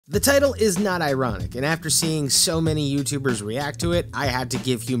The title is not ironic, and after seeing so many YouTubers react to it, I had to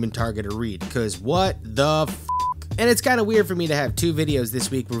give Human Target a read, cause what the f***? And it's kinda weird for me to have 2 videos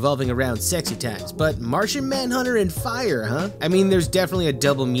this week revolving around sexy times, but Martian Manhunter and fire, huh? I mean, there's definitely a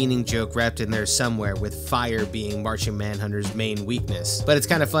double meaning joke wrapped in there somewhere, with fire being Martian Manhunter's main weakness. But it's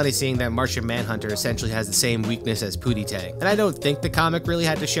kinda funny seeing that Martian Manhunter essentially has the same weakness as Pootie Tang. And I don't think the comic really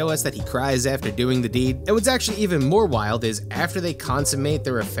had to show us that he cries after doing the deed. And what's actually even more wild is, after they consummate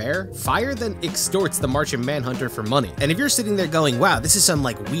their affair, Fire then extorts the Martian Manhunter for money. And if you're sitting there going, wow, this is some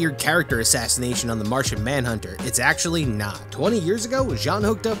like weird character assassination on the Martian Manhunter, it's actually not. 20 years ago, Jean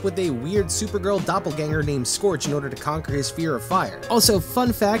hooked up with a weird Supergirl doppelganger named Scorch in order to conquer his fear of fire. Also,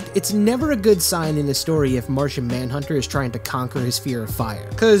 fun fact, it's never a good sign in a story if Martian Manhunter is trying to conquer his fear of fire,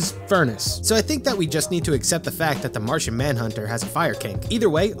 cause furnace. So I think that we just need to accept the fact that the Martian Manhunter has a fire kink. Either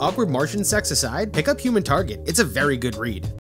way, awkward Martian sex aside, pick up Human Target. It's a very good read.